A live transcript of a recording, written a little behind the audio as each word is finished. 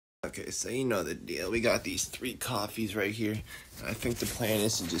Okay, so you know the deal. We got these 3 coffees right here. And I think the plan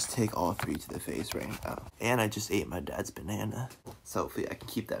is to just take all 3 to the face right now. And I just ate my dad's banana. So hopefully I can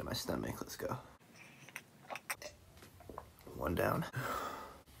keep that in my stomach. Let's go. 1 down.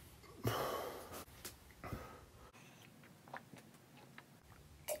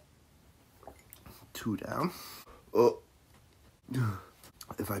 2 down. Oh.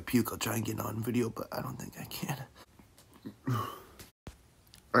 If I puke, I'll try and get on video, but I don't think I can.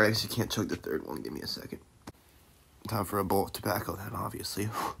 I actually can't chug the 3rd one. Give me a second. Time for a bowl of tobacco then, obviously.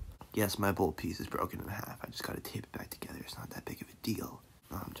 Yes, my bowl piece is broken in half. I just gotta tape it back together. It's not that big of a deal.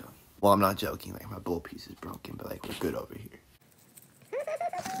 No, I'm joking. Well, I'm not joking. Like, my bowl piece is broken, but, like, we're good over here.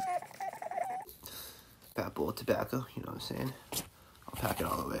 Fat bowl of tobacco, you know what I'm saying? I'll pack it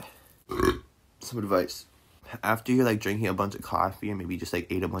all the way. Some advice. After you're, like, drinking a bunch of coffee and maybe just, like,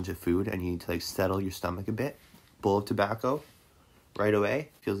 ate a bunch of food and you need to, like, settle your stomach a bit, bowl of tobacco, right away,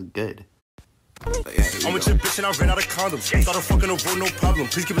 feels good. Yeah, I'm with your bitch and I ran out of condoms. Started fucking a roll, no problem.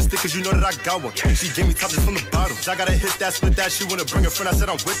 Please give a stick cause you know that I got one. She gave me top just from the bottom. I gotta hit that, split that. She wanna bring a friend, I said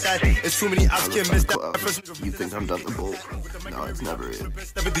I'm with that. It's too many ops, can't miss that. You think I'm done the bowl? No, it's never it.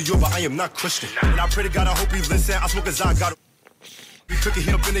 But I am not Christian. And I pray to God, I hope he listen. I smoke as I got it. We cook it,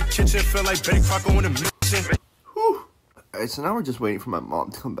 heat up in the kitchen. Feel like Betty Crocker on a mission. Alright, so now we're just waiting for my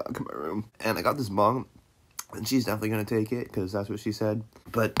mom to come back in my room. And I got this mom, and she's definitely gonna take it, because that's what she said.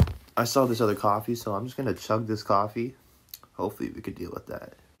 But I saw this other coffee, so I'm just gonna chug this coffee. Hopefully we could deal with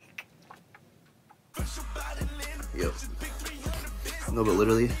that. Yep. No, but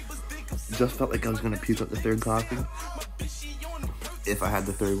literally, just felt like I was gonna puke up the 3rd coffee. If I had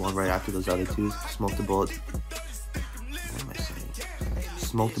the 3rd one right after those other 2, smoked a bowl of... What am I saying?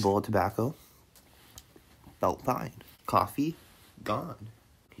 Smoked a bowl of tobacco. Felt fine. Coffee, gone.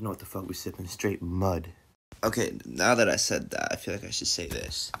 You know what the fuck, we're sipping straight mud. Okay, now that I said that, I feel like I should say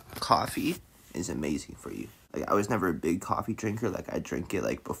this. Coffee is amazing for you. Like, I was never a big coffee drinker. Like, I drink it,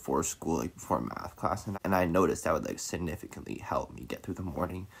 like, before school, like, before math class. And I noticed that would, like, significantly help me get through the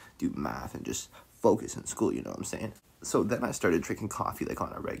morning, do math, and just focus in school, you know what I'm saying? So then I started drinking coffee, like,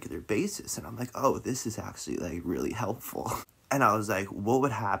 on a regular basis. And I'm like, oh, this is actually, like, really helpful. And I was like, what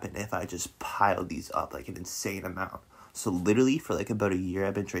would happen if I just piled these up, like, an insane amount? So literally for like about a year,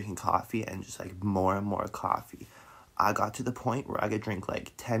 I've been drinking coffee and just like more and more coffee. I got to the point where I could drink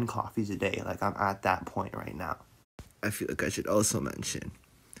like 10 coffees a day. Like, I'm at that point right now. I feel like I should also mention,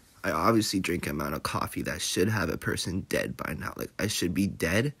 I obviously drink an amount of coffee that should have a person dead by now. Like, I should be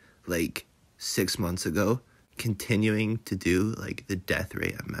dead like 6 months ago. Continuing to do like the death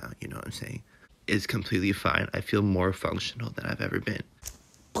rate amount, you know what I'm saying? It's completely fine. I feel more functional than I've ever been.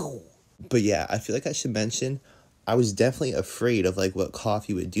 But yeah, I feel like I should mention, I was definitely afraid of, like, what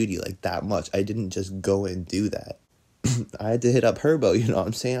coffee would do to you, like, that much. I didn't just go and do that. I had to hit up Herbo, you know what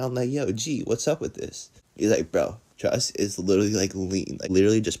I'm saying? I'm like, yo, G, what's up with this? He's like, bro, trust is literally, like, lean. Like,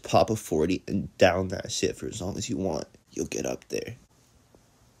 literally just pop a 40 and down that shit for as long as you want. You'll get up there.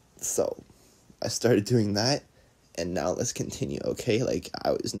 So, I started doing that, and now let's continue, okay? Like,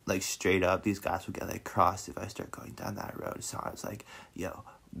 I was, like, straight up, these guys would get, like, crossed if I start going down that road. So I was like, yo,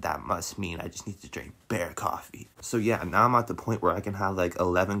 that must mean I just need to drink bare coffee. So yeah, now I'm at the point where I can have like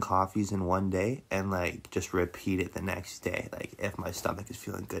 11 coffees in one day and like just repeat it the next day. Like, if my stomach is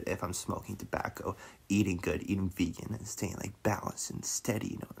feeling good, if I'm smoking tobacco, eating good, eating vegan, and staying like balanced and steady,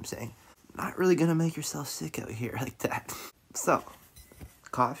 you know what I'm saying? Not really gonna make yourself sick out here like that. So,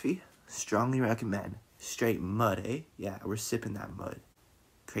 coffee, strongly recommend. Straight mud, eh? Yeah, we're sipping that mud.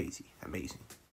 Crazy, amazing.